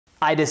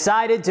I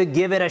decided to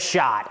give it a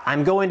shot.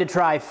 I'm going to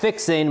try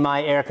fixing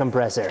my air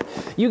compressor.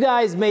 You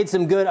guys made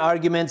some good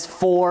arguments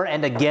for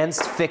and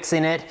against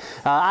fixing it.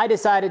 I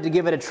decided to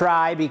give it a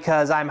try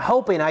because I'm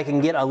hoping I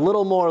can get a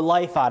little more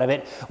life out of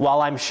it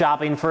while I'm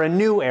shopping for a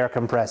new air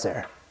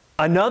compressor.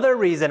 Another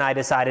reason I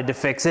decided to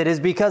fix it is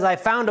because I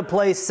found a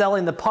place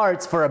selling the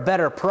parts for a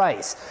better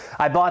price.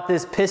 I bought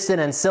this piston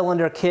and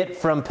cylinder kit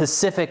from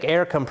Pacific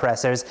Air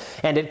Compressors,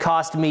 and it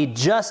cost me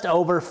just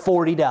over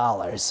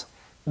 $40.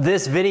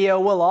 This video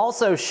will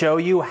also show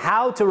you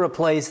how to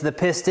replace the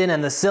piston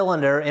and the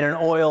cylinder in an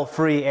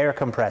oil-free air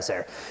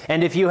compressor.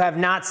 And if you have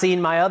not seen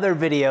my other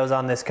videos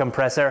on this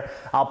compressor,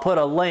 I'll put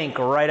a link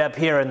right up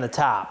here in the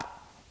top.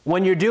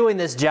 When you're doing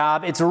this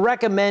job, it's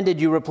recommended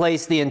you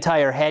replace the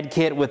entire head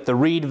kit with the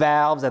reed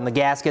valves and the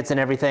gaskets and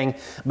everything,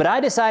 but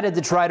I decided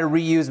to try to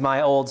reuse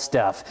my old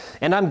stuff,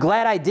 and I'm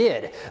glad I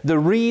did. The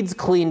reeds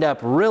cleaned up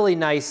really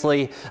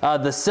nicely.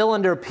 The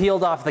cylinder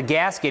peeled off the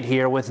gasket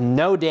here with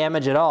no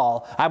damage at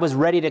all. I was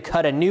ready to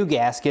cut a new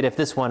gasket if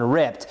this one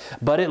ripped,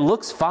 but it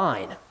looks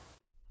fine.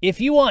 If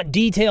you want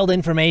detailed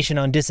information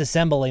on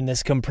disassembling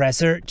this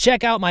compressor,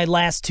 check out my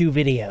last two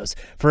videos.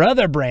 For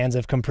other brands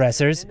of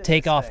compressors,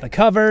 take off the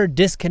cover,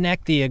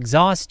 disconnect the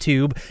exhaust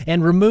tube,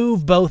 and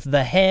remove both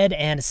the head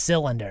and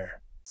cylinder.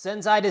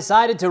 Since I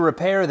decided to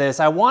repair this,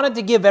 I wanted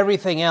to give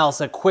everything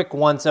else a quick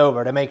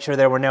once-over to make sure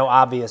there were no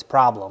obvious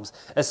problems,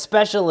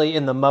 especially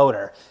in the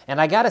motor. And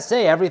I gotta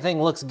say,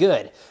 everything looks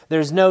good.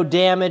 There's no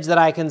damage that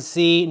I can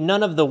see,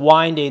 none of the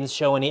windings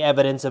show any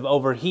evidence of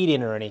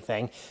overheating or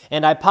anything,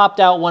 and I popped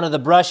out one of the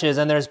brushes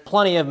and there's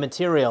plenty of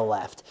material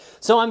left.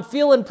 So I'm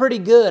feeling pretty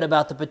good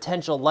about the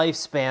potential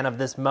lifespan of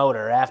this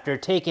motor after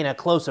taking a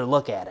closer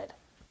look at it.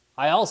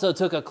 I also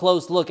took a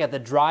close look at the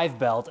drive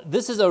belt.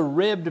 This is a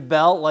ribbed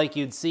belt like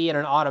you'd see in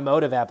an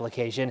automotive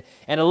application,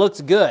 and it looks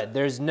good.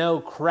 There's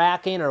no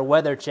cracking or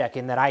weather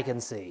checking that I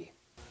can see.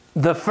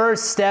 The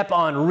first step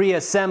on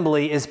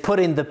reassembly is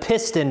putting the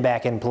piston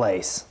back in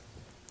place.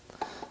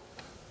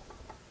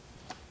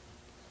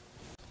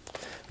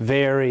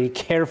 Very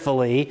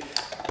carefully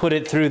put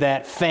it through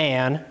that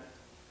fan.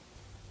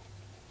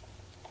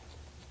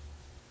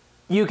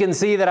 You can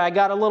see that I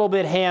got a little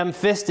bit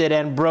ham-fisted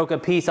and broke a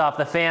piece off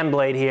the fan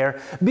blade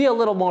here. Be a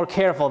little more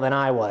careful than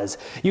I was.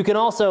 You can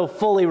also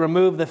fully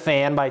remove the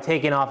fan by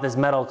taking off this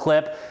metal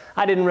clip.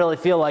 I didn't really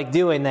feel like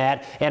doing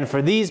that, and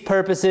for these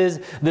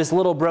purposes, this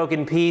little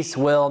broken piece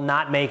will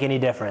not make any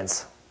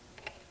difference.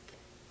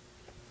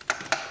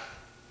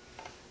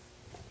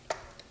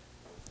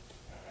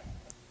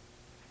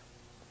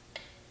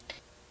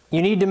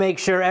 You need to make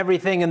sure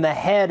everything in the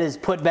head is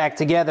put back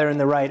together in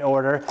the right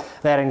order.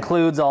 That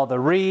includes all the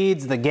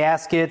reeds, the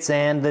gaskets,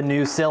 and the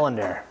new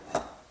cylinder.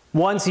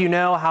 Once you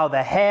know how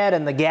the head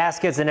and the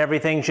gaskets and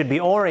everything should be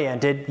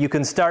oriented, you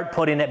can start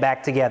putting it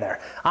back together.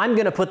 I'm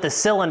going to put the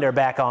cylinder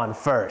back on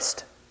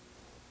first.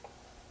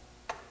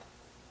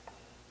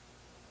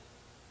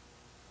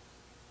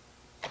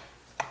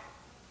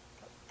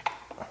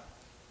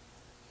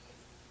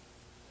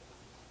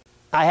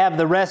 I have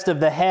the rest of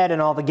the head and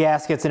all the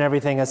gaskets and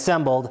everything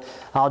assembled.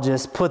 I'll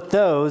just put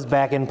those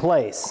back in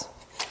place.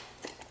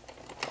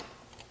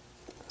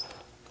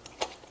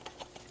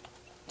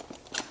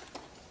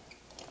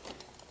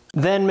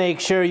 Then make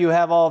sure you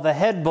have all the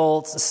head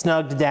bolts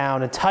snugged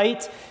down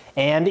tight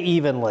and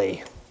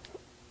evenly.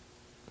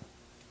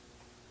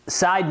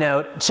 Side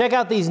note, check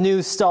out these new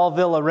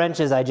Stallvilla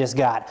wrenches I just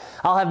got.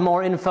 I'll have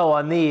more info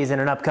on these in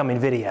an upcoming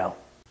video.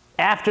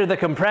 After the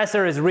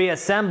compressor is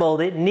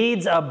reassembled, it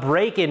needs a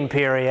break-in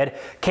period.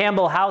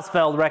 Campbell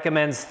Hausfeld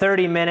recommends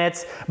 30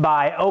 minutes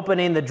by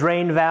opening the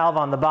drain valve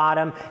on the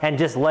bottom and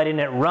just letting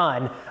it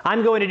run.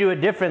 I'm going to do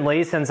it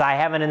differently since I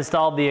haven't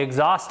installed the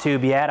exhaust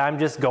tube yet. I'm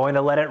just going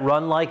to let it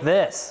run like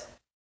this.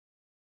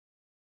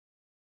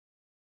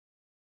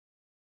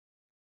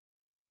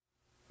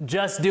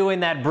 Just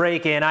doing that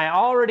break-in, I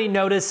already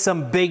noticed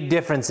some big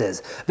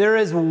differences. There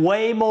is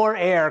way more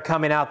air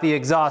coming out the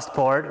exhaust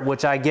port,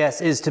 which I guess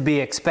is to be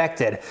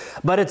expected,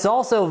 but it's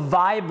also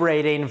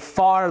vibrating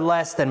far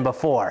less than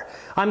before.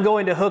 I'm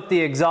going to hook the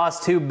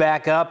exhaust tube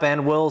back up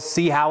and we'll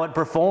see how it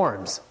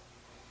performs.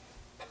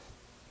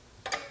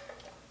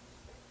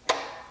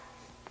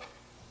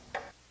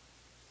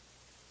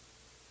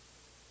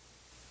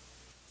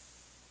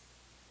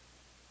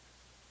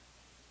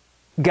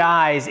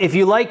 Guys, if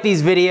you like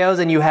these videos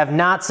and you have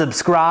not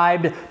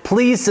subscribed,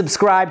 please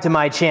subscribe to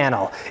my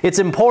channel. It's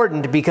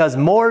important because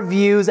more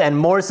views and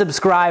more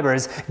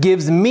subscribers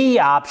gives me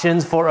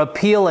options for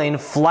appealing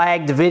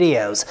flagged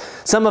videos.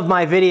 Some of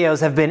my videos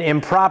have been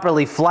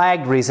improperly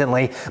flagged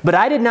recently, but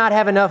I did not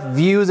have enough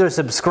views or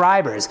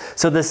subscribers,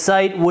 so the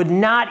site would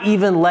not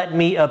even let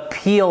me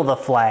appeal the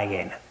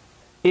flagging.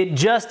 It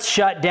just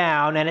shut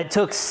down, and it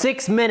took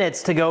 6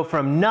 minutes to go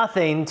from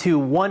nothing to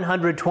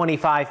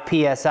 125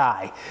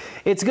 psi.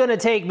 It's gonna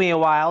take me a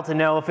while to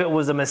know if it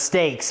was a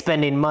mistake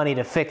spending money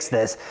to fix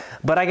this,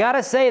 but I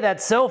gotta say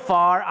that so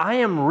far I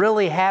am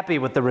really happy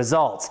with the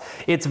results.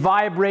 It's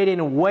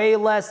vibrating way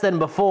less than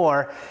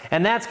before,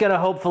 and that's gonna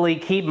hopefully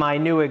keep my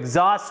new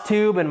exhaust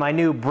tube and my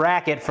new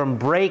bracket from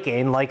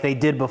breaking like they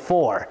did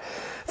before.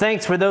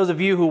 Thanks for those of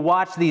you who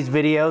watched these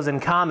videos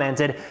and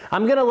commented.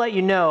 I'm gonna let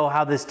you know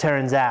how this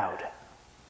turns out.